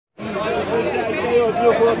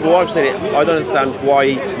Well, I'm saying it, I don't understand why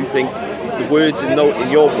you think the words in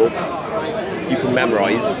your book you can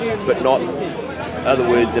memorize, but not other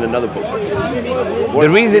words in another book. The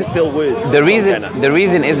reason still words. The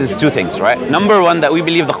reason is two things, right? Number one, that we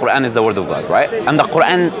believe the Quran is the word of God, right? And the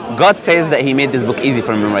Quran, God says that He made this book easy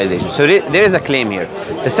for memorization. So there is a claim here.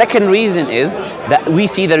 The second reason is that we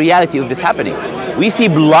see the reality of this happening. We see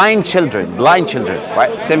blind children,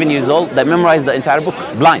 right? 7 years old that memorize the entire book,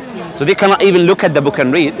 blind. So they cannot even look at the book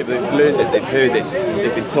and read. They've learned it, they've heard it,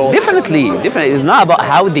 they've been taught. Definitely. It's not about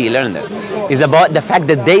how they learned it. It's about the fact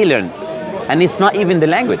that they learned. And it's not even the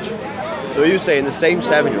language. So you're saying the same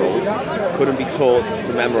 7-year-old couldn't be taught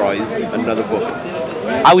to memorize another book?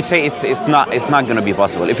 I would say it's not going to be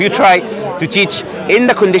possible. If you try to teach in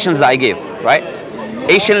the conditions that I gave, right?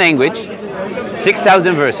 Asian language,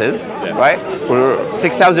 6,000 verses, right? For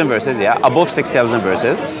 6,000 verses, above 6,000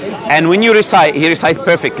 verses. And when you recite, he recites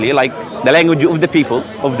perfectly, like the language of the people,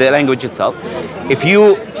 of the language itself. If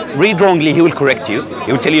you read wrongly, he will correct you.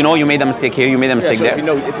 He will tell you, no, you made a mistake here, you made a mistake there.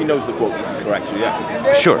 If he knows the book, he can correct you,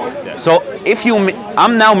 yeah. Sure. Yeah. So if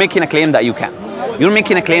I'm now making a claim that you can't. You're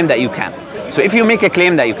making a claim that you can. So if you make a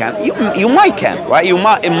claim that you can, you might can, right? It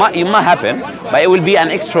might happen, but it will be an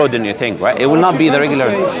extraordinary thing, right? It will not be the regular.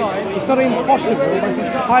 It's not impossible, but it's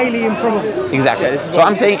highly improbable. Exactly. Yeah, so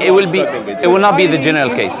I'm saying it will not be the general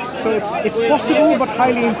case. So it's possible, but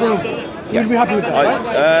highly improbable. You'll be happy with that, right?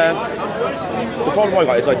 The problem I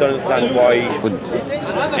got is I don't understand why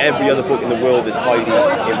every other book in the world is highly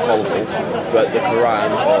improbable, but the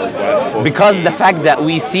Quran or whatever. Because the fact that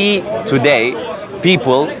we see today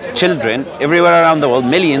people, children, everywhere around the world,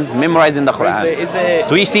 millions memorizing the Quran.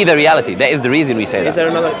 So we see the reality. That is the reason we say that. Is there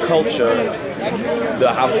another culture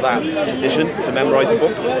that has that tradition to memorize a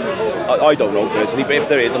book? I don't know personally, but if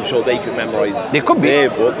there is, I'm sure they could memorize their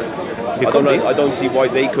book. I don't see why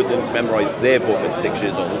they couldn't memorize their book at 6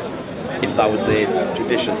 years old if that was their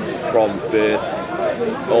tradition from birth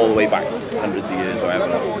all the way back hundreds of years or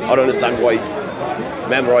whatever. I don't understand why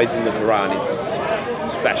memorizing the Quran is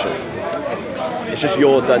special. It's just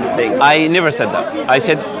your done thing. I never said that. I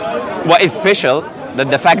said what is special,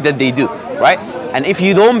 that the fact that they do, right? And if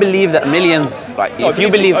you don't believe that millions, right? No, if you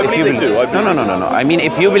believe, no. I mean,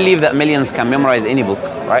 if you believe that millions can memorize any book,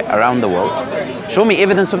 right, around the world, show me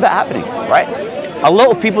evidence of that happening, right? A lot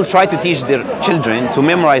of people try to teach their children to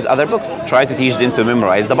memorize other books, try to teach them to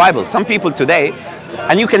memorize the Bible. Some people today,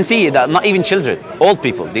 and you can see that not even children, old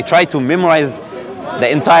people, they try to memorize the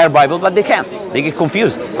entire Bible, but they can't. They get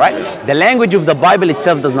confused, right? The language of the Bible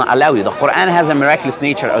itself does not allow you. The Quran has a miraculous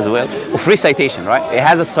nature as well of recitation, right? It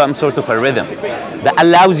has some sort of a rhythm that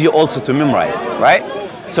allows you also to memorize, right?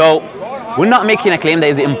 So we're not making a claim that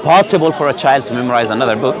it's impossible for a child to memorize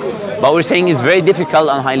another book, but we're saying it's very difficult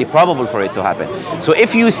and highly probable for it to happen. So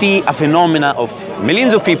if you see a phenomena of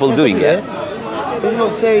millions of people doing it, does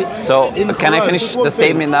not say. So can I finish the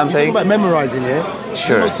statement that I'm saying? About memorizing,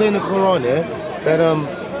 Sure. Does not say in the Quran, that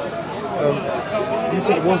you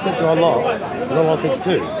take one step to Allah, and Allah takes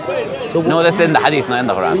two. So no, that's in the Hadith, not in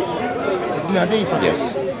the Quran. It's in the Hadith. Yes.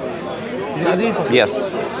 Is it Hadith? Yes.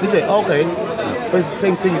 Is it? Okay. But it's the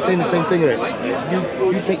same thing. It's saying the same thing.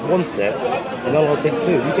 You take one step, and Allah takes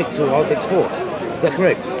two. You take two, Allah takes four. Is that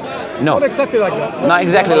correct? No. Not exactly like that. Not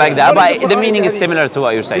exactly like that, but the meaning is similar to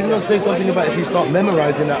what you're saying. Did you not say something about if you start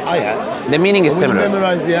memorizing that ayat? The meaning is similar. When you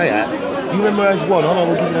memorize the ayat, you memorize one, Allah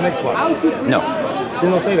will give you the next one. No. Did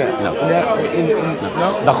you not say that? No.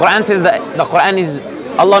 No. The Quran says that the Quran is,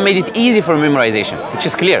 Allah made it easy for memorization, which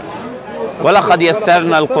is clear. وَلَقَدْ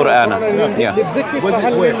يَسَّرْنَا الْقُرْآنَ. Yeah.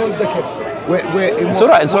 Where in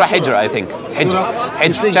Surah Hijr, I think.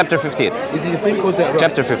 Hijr, chapter 15. Is it you think, or is that right?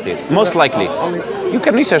 Chapter 15. Most likely. You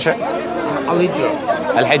can research it. Al-Hijr.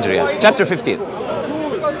 Al-Hijr, yeah. Chapter 15.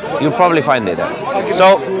 You'll probably find it there.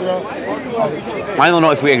 So, I don't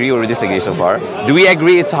know if we agree or disagree so far. Do we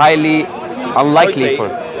agree it's highly unlikely for...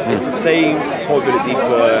 It's the same probability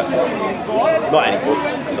for not any book,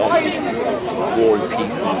 because obviously War and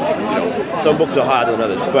Peace, some books are harder than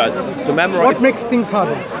others, but to memorize... What makes things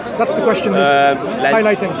harder? That's the question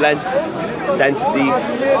highlighting. Length, density,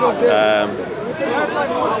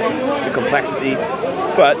 the complexity.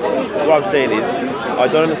 But what I'm saying is, I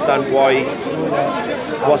don't understand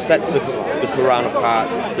what sets the Quran apart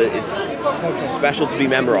that is special to be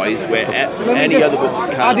memorized, where any other books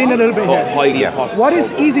can add in a little bit here. Highly impossible. What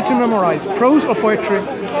is easy to memorize, prose or poetry?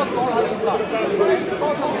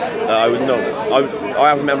 I wouldn't know. I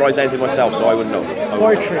haven't memorized anything myself, so I wouldn't know.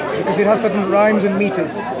 Poetry, because it has certain rhymes and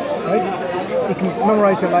meters, right? You can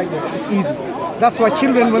memorize it like this. It's easy. That's why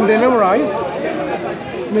children, when they memorize,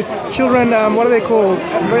 the children, what are they called?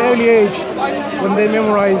 At a very early age, when they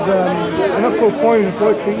memorize, they're not called poems or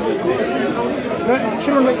poetry.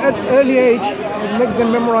 Children at early age, make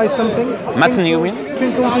them memorize something. Matn, you mean?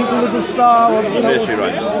 Twinkle, twinkle, little star. Or, Nursery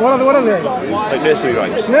rhymes. What are they? Like nursery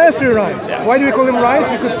rhymes. Nursery rhymes. Yeah. Why do we call them rhymes?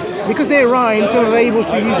 Because they rhyme until they're able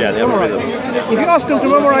to use it to memorize. If you ask them to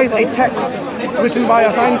memorize a text written by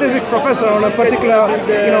a scientific professor on a particular,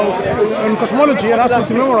 in cosmology, and ask them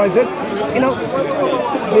to memorize it,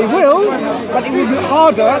 they will, but it will be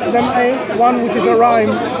harder than one which is a rhyme.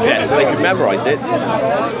 Yeah, so they could memorize it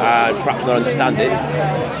and perhaps not understand it.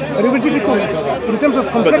 But it will be difficult in terms of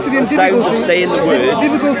complexity and sounds difficulty. of saying the words, the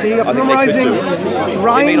difficulty of I think they memorizing could do.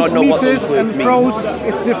 rhymed meters and prose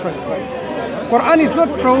is different. Quran is not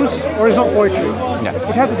prose or is not poetry. Yeah.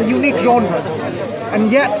 It has a unique genre, and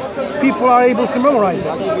yet people are able to memorize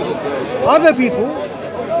it. Other people,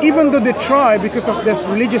 even though they try because of their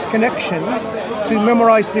religious connection to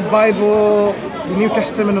memorize the Bible, the New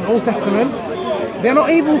Testament and Old Testament, they're not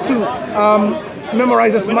able to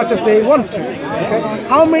memorize as much as they want to. Okay?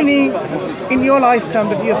 How many in your lifetime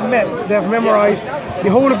that you have met, they have memorized the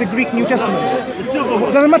whole of the Greek New Testament? It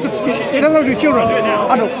doesn't matter, it doesn't matter to children,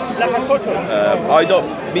 adults.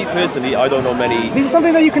 Me personally, I don't know many. This is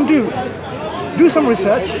something that you can do. Do some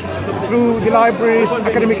research through the libraries,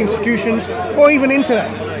 academic institutions, or even internet,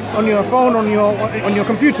 on your phone, on your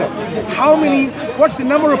computer. What's the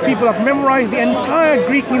number of people have memorized the entire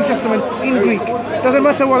Greek New Testament in Greek? Doesn't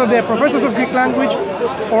matter whether they're professors of Greek language,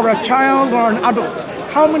 or a child, or an adult.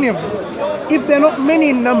 How many of them? If they're not many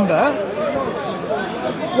in number,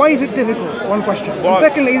 why is it difficult? One question. And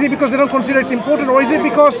secondly, is it because they don't consider it's important, or is it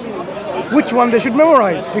because which one they should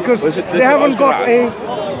memorize? Because they haven't got a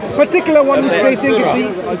particular one which they think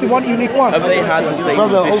is the one unique one. Have they had the same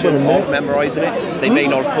tradition of memorising it? They may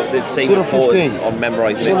not put the same importance on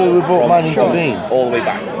memorising it from all the way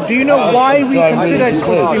back. Do you know why we consider it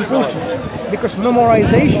important? Because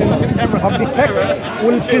memorization of the text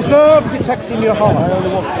will preserve the text in your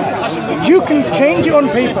heart. You can change it on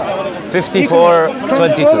paper. 54:22.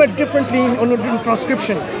 Transform it differently in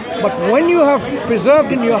transcription. But when you have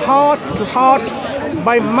preserved in your heart to heart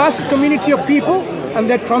by mass community of people, and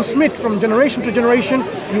they transmit from generation to generation,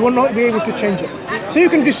 you will not be able to change it. So you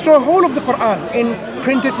can destroy whole of the Quran in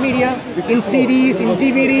printed media, in CDs, in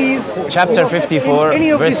DVDs. Chapter 54,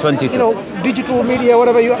 verse 22. Digital media,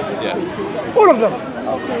 whatever you are. All of them.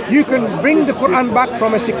 You can bring the Quran back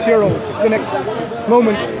from a 6-year-old the next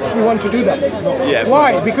moment you want to do that.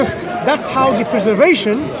 Why? Because that's how the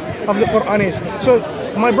preservation of the Quran is. So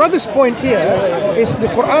my brother's point here is the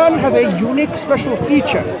Quran has a unique special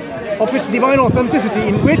feature of its divine authenticity,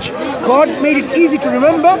 in which God made it easy to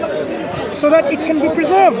remember so that it can be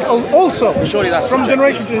preserved also from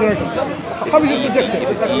generation to generation. How is it subjective?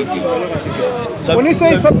 It's easy. When you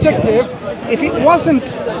say subjective, if it wasn't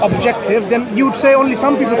objective, then you would say only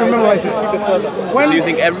some people can memorize it. So you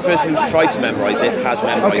think every person who's tried to memorize it has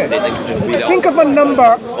memorized it and can just read it? Think of a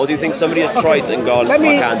number. Or do you think somebody has tried and gone, I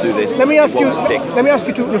can't do this? Let me ask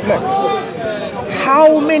you to reflect.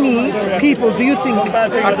 How many people do you think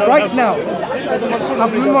right now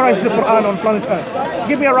have memorized the Quran on planet Earth?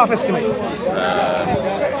 Give me a rough estimate.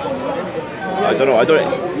 I don't know.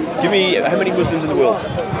 Give me, how many Muslims in the world?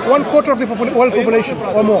 1/4 of the world population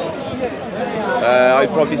or more.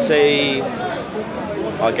 I'd probably say,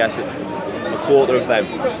 I'll guess it, 1/4 of them,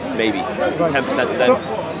 maybe. 10% of them.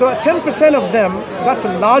 So 10% of them, that's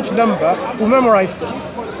a large number who memorized it.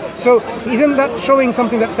 So isn't that showing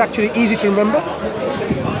something that's actually easy to remember?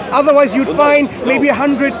 Otherwise you'd find maybe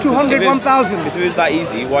 100, 200, 1,000. If it was that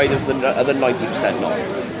easy, why does the other 90% not?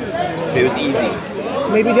 If it was easy.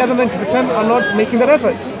 Maybe the other 90% are not making that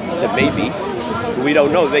effort. Maybe. We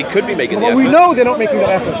don't know. They could be making the effort. We know they're not making that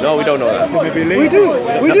effort. No, we don't know that. We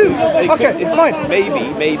do. Okay, fine.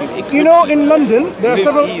 Maybe. You know, in London, there are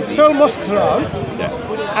several mosques around. Yeah.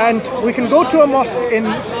 And we can go to a mosque in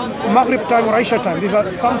Maghrib time or Isha time. These are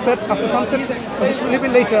sunset, after sunset, or just a little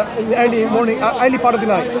bit later in the early morning, early part of the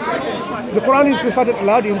night. The Quran is recited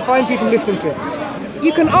aloud. You'll find people listening to it.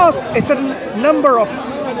 You can ask a certain number of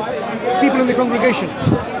people in the congregation,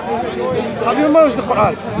 have you memorized the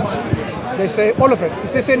Quran? They say all of it.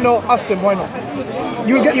 If they say no, ask them why not.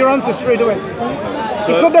 You'll get your answer straight away.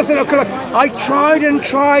 It's not that saying, okay, like, I tried and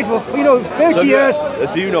tried for 30 years.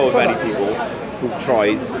 Do you know of any people who've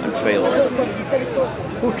tried and failed?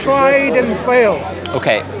 Who tried and failed?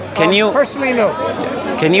 Okay, personally no.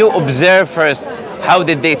 Can you observe first how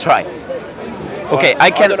did they try? Okay, I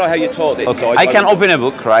don't know how you taught it. Okay, so I can open a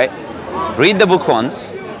book, right? Read the book once,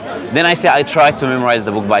 then I say I tried to memorize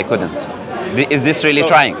the book but I couldn't. Is this really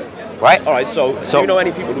trying? right? All right, so do you know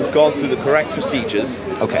any people who've gone through the correct procedures,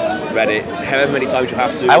 read it, however many times you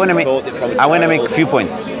have to, I want to make a few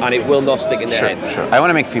points. And it will not stick in their head? Sure. I want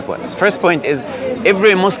to make a few points. First point is,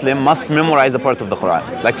 every Muslim must memorize a part of the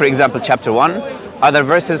Quran. Like for example, chapter 1, other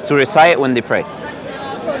verses to recite when they pray.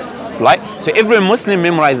 Right? So every Muslim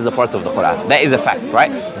memorizes a part of the Quran. That is a fact,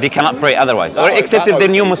 right? They cannot pray otherwise. Or except if they're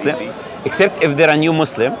new Muslim. Except if they're a new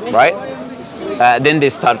Muslim, right? Then they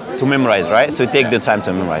start to memorize, right? So take the time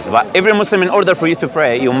to memorize. But every Muslim, in order for you to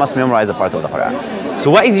pray, you must memorize a part of the Quran. So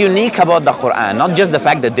what is unique about the Quran? Not just the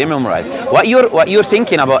fact that they memorize. What you're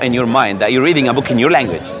thinking about in your mind, that you're reading a book in your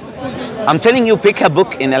language. I'm telling you, pick a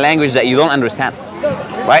book in a language that you don't understand,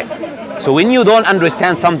 right? So when you don't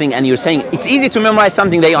understand something and you're saying, it's easy to memorize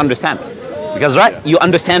something that you understand. Because, right, you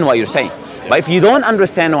understand what you're saying. But if you don't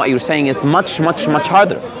understand what you're saying, it's much, much, much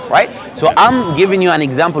harder, right? So I'm giving you an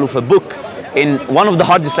example of a book in one of the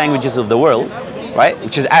hardest languages of the world, right,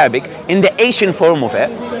 which is Arabic, in the Asian form of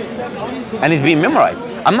it, and it's being memorized.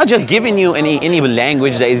 I'm not just giving you any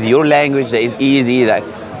language that is your language, that is easy, that...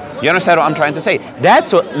 You understand what I'm trying to say?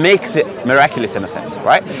 That's what makes it miraculous in a sense,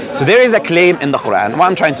 right? So there is a claim in the Quran. What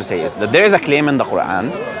I'm trying to say is that there is a claim in the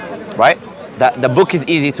Quran, right, that the book is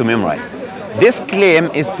easy to memorize. This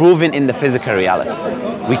claim is proven in the physical reality.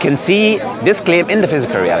 We can see this claim in the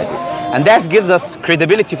physical reality. And that gives us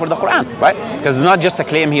credibility for the Quran, right? Because it's not just a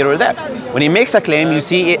claim here or there. When he makes a claim, you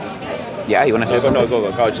see it. Yeah, you want to say something?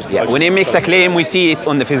 No, go. When he makes a claim, we see it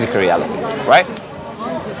on the physical reality, right?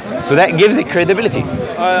 So that gives it credibility.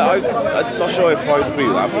 I'm not sure if I would agree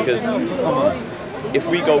with that, because if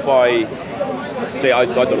we go by, say, I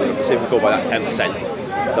don't know, say if we go by that 10%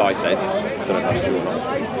 that I said, I don't know if that's true or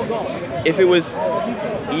not. If it was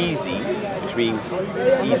easy, which means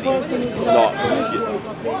easy, it's not,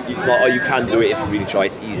 oh, you can do it if you really try,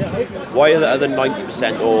 it's easy. Why are the other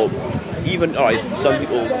 90%, or even, all right, some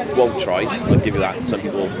people won't try, I'll give you that, some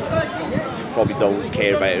people probably don't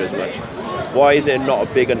care about it as much. Why is there not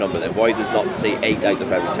a bigger number then? Why does not, say, 8 out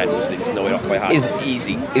of every 10 Muslims know it off by heart? It's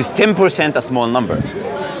easy. Is 10% a small number?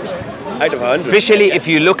 Out of 100. Especially if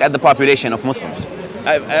you look at the population of Muslims.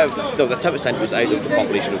 No, the 10% was out of the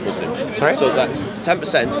population of Muslims. Sorry? So that 10%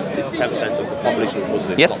 is 10% of the population of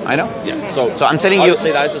Muslims. Yes, I know. Yeah. So I'm telling you,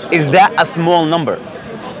 is that a small number?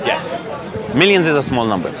 Yes. Millions is a small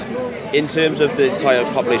number. In terms of the entire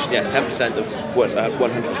population, yes, 10% of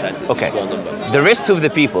 100% is a small number. The rest of the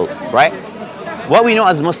people, right? What we know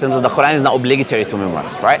as Muslims, the Quran is not obligatory to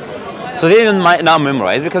memorize, right? So they might not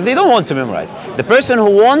memorize because they don't want to memorize. The person who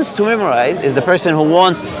wants to memorize is the person who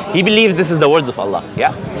he believes this is the words of Allah,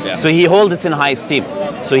 yeah? So he holds it in high esteem.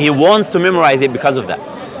 So he wants to memorize it because of that,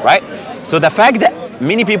 right? So the fact that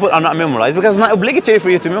many people are not memorized, because it's not obligatory for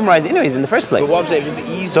you to memorize anyways in the first place. But what I'm saying, if it's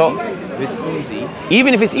easy, so, if it's easy...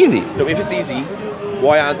 Even if it's easy. No, if it's easy,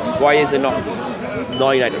 why is it not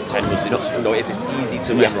 9 out of 10 Muslims, if it's easy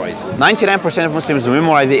to memorize? 99% of Muslims will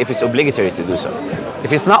memorize it if it's obligatory to do so.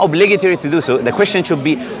 If it's not obligatory to do so, the question should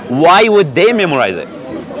be, why would they memorize it?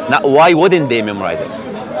 Not why wouldn't they memorize it?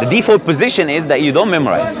 The default position is that you don't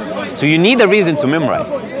memorize. So you need a reason to memorize.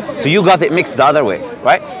 So you got it mixed the other way,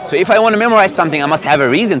 right? So if I want to memorize something, I must have a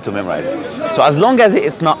reason to memorize it. So as long as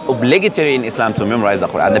it's not obligatory in Islam to memorize the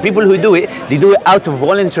Quran, the people who do it, they do it out of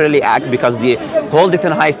voluntarily act because they hold it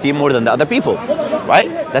in high esteem more than the other people, right?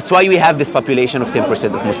 That's why we have this population of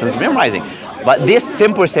 10% of Muslims memorizing. But this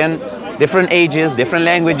 10%, different ages, different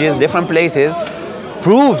languages, different places,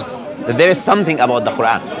 proves that there is something about the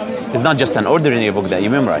Quran. It's not just an ordinary book that you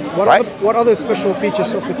memorize, right? What other special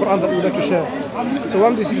features of the Quran that you would like to share? So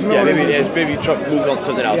one, this is memorization. Maybe move on to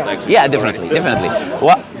something else next. Yeah, definitely.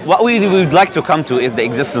 What we would like to come to is the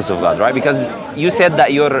existence of God, right? Because you said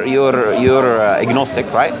that you're agnostic,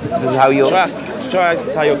 right? This is how you... Try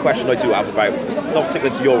to tell you a question I do have about, not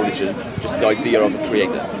particular to your religion, just the idea of a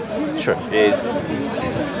creator. Sure. Is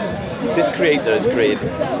this creator has created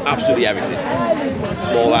absolutely everything.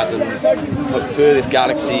 Small atoms, furthest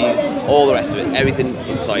galaxies, all the rest of it, everything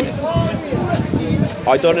inside it.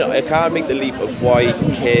 I can't make the leap of why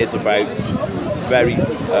he cares about very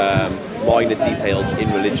minor details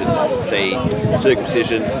in religion, say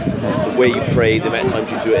circumcision, the way you pray, the amount of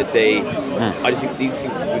times you do it a day. I just think these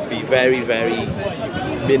things would be very, very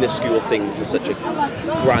minuscule things to such a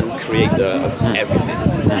grand creator of everything.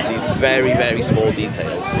 These very, very small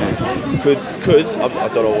details could I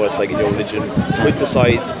don't know what it's like in your religion, could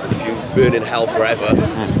decide if you burn in hell forever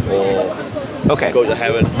or go to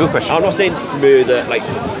heaven. Good question. I'm not saying murder, like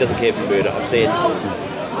doesn't care for murder. I'm saying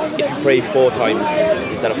if you pray 4 times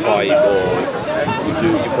instead of 5,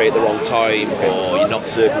 or you pray at the wrong time, or you're not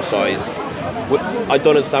circumcised. I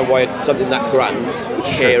don't understand why something that grand would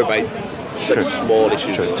care about such small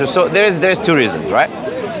issues. Sure. So there's two reasons, right?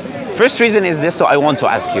 First reason is this, so I want to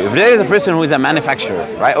ask you, if there is a person who is a manufacturer,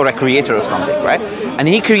 right, or a creator of something, right, and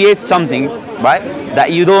he creates something, right,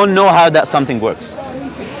 that you don't know how that something works.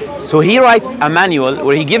 So he writes a manual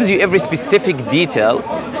where he gives you every specific detail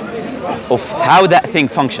of how that thing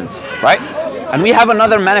functions, right? And we have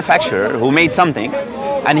another manufacturer who made something,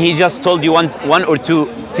 and he just told you one or two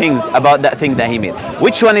things about that thing that he made.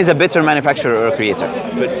 Which one is a better manufacturer or a creator?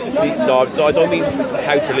 But no, I don't mean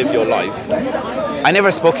how to live your life. I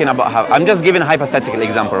never spoken about how. I'm just giving a hypothetical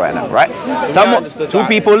example right now, right? Two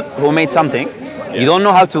people who made something, you don't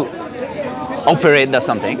know how to operate that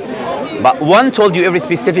something, but one told you every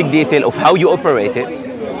specific detail of how you operate it,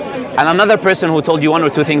 and another person who told you one or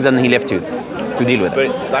two things and he left you to deal with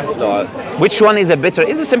it. Which one is a better?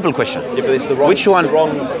 It's a simple question. Yeah, but it's the wrong. Which one? I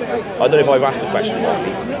don't know if I've asked the question wrong,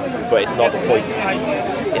 but it's not the point.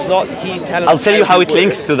 It's not. He's telling. I'll tell you how it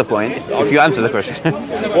links to the point if you answer the question.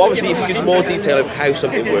 Well, obviously, if he gives more detail of how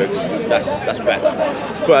something works, that's better.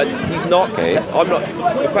 But he's not. Okay. I'm not.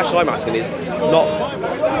 The question I'm asking is not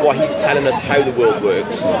what he's telling us how the world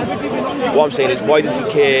works. What I'm saying is, why does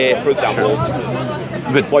he care? For example.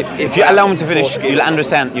 Good. If you allow me to finish, you'll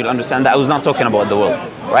understand that I was not talking about the world,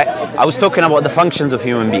 right? I was talking about the functions of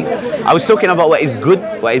human beings. I was talking about what is good,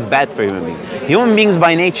 what is bad for human beings. Human beings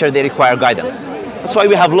by nature, they require guidance. That's why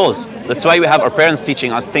we have laws. That's why we have our parents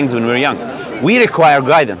teaching us things when we're young. We require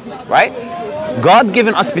guidance, right? God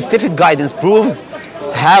giving us specific guidance proves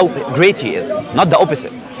how great He is, not the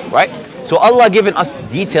opposite, right? So Allah giving us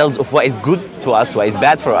details of what is good to us, what is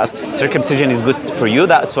bad for us. Circumcision is good for you.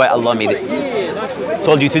 That's why Allah made it,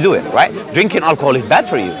 told you to do it, right? Drinking alcohol is bad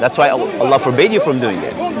for you. That's why Allah forbade you from doing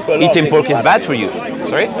it. Eating pork is bad for you.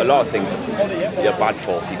 Sorry? A lot of things are bad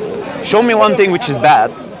for people. Show me one thing which is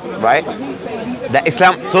bad, right? That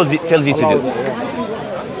Islam tells you to do.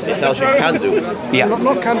 It tells you can do. Yeah.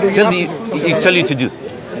 Not can do. It tells you to do.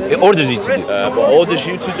 It orders you to do. But orders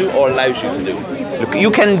you to do or allows you to do. Look,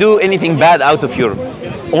 you can do anything bad out of your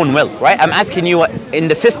own will, right? I'm asking you, in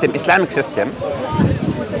the system, Islamic system,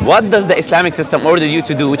 what does the Islamic system order you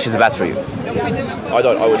to do which is bad for you? I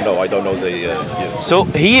wouldn't know. I don't know the. So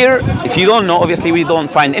here, if you don't know, obviously we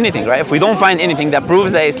don't find anything, right? If we don't find anything that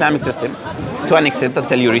proves the Islamic system, to an extent,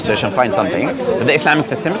 until you research and find something, that the Islamic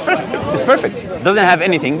system is perfect. It doesn't have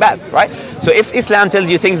anything bad, right? So if Islam tells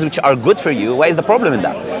you things which are good for you, what is the problem in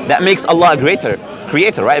that? That makes Allah a greater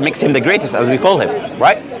creator, right? It makes Him the greatest, as we call Him,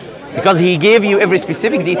 right? Because He gave you every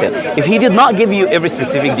specific detail. If He did not give you every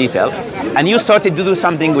specific detail, and you started to do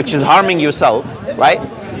something which is harming yourself, right?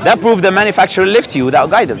 That proves the manufacturer left you without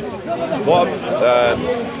guidance. What?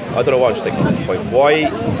 I don't know why I'm just thinking at this point.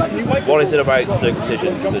 What is it about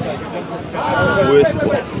circumcision that's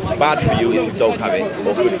bad for you if you don't have it,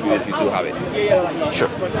 or good for you if you do have it? Sure.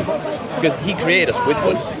 Because He created us with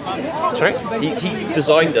one. Sorry? He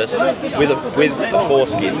designed us with a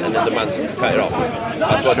foreskin and then demands us to cut it off.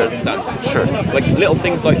 That's what I understand. Sure. Like little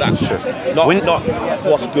things like that. Sure. Not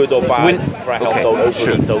what's good or bad for our health. Okay. Don't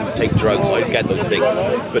overeat, don't take drugs. I get those things.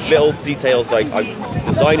 But little details like I'm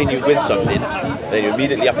designing you with something, then you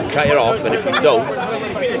immediately have to cut it off, and if you don't,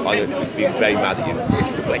 I'm going to be very mad at you.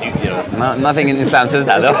 Like you know. No, nothing in Islam says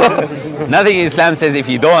that, though. Nothing in Islam says if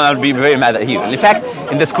you don't, I'll be very mad at you. In fact,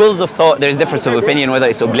 in the schools of thought, there is difference of opinion whether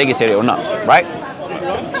it's obligatory or not, right?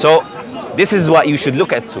 So this is what you should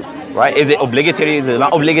look at too, right? Is it obligatory? Is it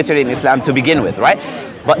not obligatory in Islam to begin with, right?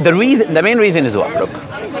 But the main reason is what? Look,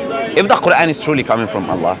 if the Qur'an is truly coming from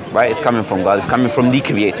Allah, right? It's coming from God. It's coming from the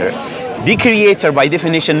Creator. The Creator, by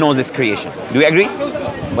definition, knows His creation. Do we agree?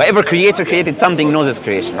 Whatever Creator created something knows His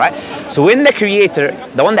creation, right? So when the Creator,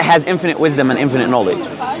 the one that has infinite wisdom and infinite knowledge,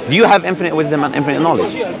 do you have infinite wisdom and infinite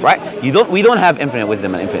knowledge, right? We don't have infinite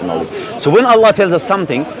wisdom and infinite knowledge. So when Allah tells us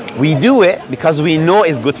something, we do it because we know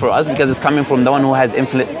it's good for us, because it's coming from the one who has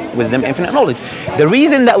infinite wisdom, infinite knowledge. The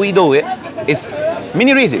reason that we do it is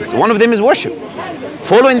many reasons. One of them is worship.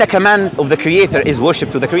 Following the command of the Creator is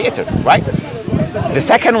worship to the Creator, right? The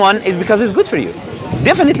second one is because it's good for you.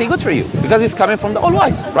 Definitely good for you, because it's coming from the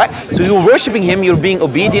All-Wise, right? So you're worshiping Him, you're being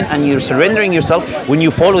obedient, and you're surrendering yourself when you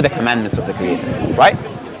follow the commandments of the Creator, right?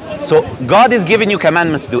 So God is giving you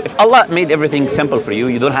commandments to do. If Allah made everything simple for you,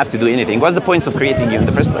 you don't have to do anything. What's the point of creating you in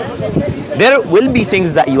the first place? There will be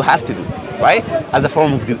things that you have to do, right? As a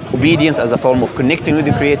form of obedience, as a form of connecting with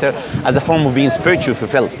the Creator, as a form of being spiritually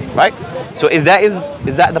fulfilled, right? So is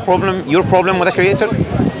that the problem, your problem with the Creator?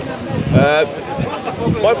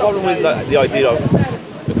 My problem with the idea of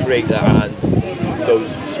the Creator and those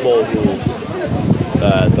small rules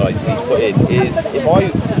that he's put in is if I...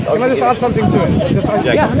 Can I just add something to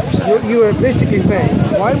it? Yeah. You were basically saying,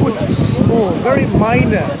 why would small, very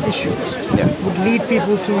minor issues would lead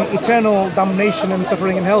people to eternal damnation and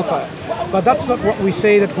suffering in hellfire? But that's not what we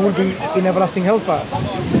say, that who will be in everlasting hellfire.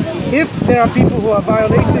 If there are people who are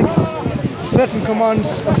violating certain commands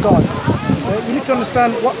of God, you need to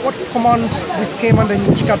understand what commands this came under in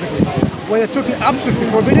which category. Whether totally absolutely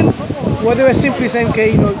forbidden, whether we're simply saying,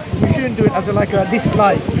 okay, you know, we shouldn't do it as like a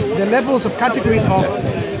dislike. The levels of categories of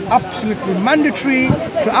absolutely mandatory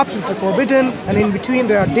to absolutely forbidden, and in between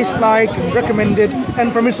there are dislike, recommended,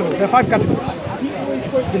 and permissible. There are 5 categories.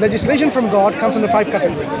 The legislation from God comes in the 5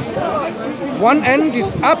 categories. One end is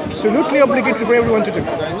absolutely obligatory for everyone to do,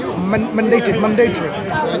 mandatory.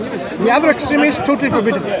 The other extreme is totally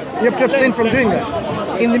forbidden. You have to abstain from doing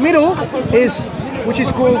that. In the middle is, which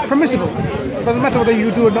is called permissible. It doesn't matter whether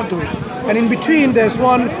you do or not do it. And in between there's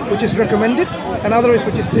one which is recommended, and other is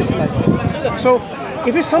which is disliked. So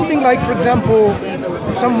if it's something like, for example,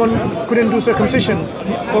 someone couldn't do circumcision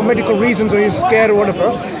for medical reasons or is scared or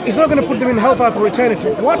whatever, it's not going to put them in hellfire for eternity.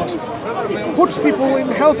 What puts people in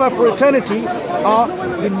hellfire for eternity are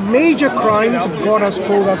the major crimes that God has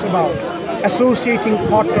told us about. Associating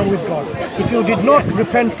partner with God. If you did not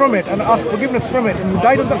repent from it and ask forgiveness from it, and you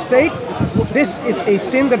died in that state, this is a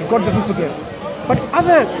sin that God doesn't forgive. But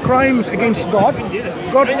other crimes against God,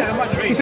 He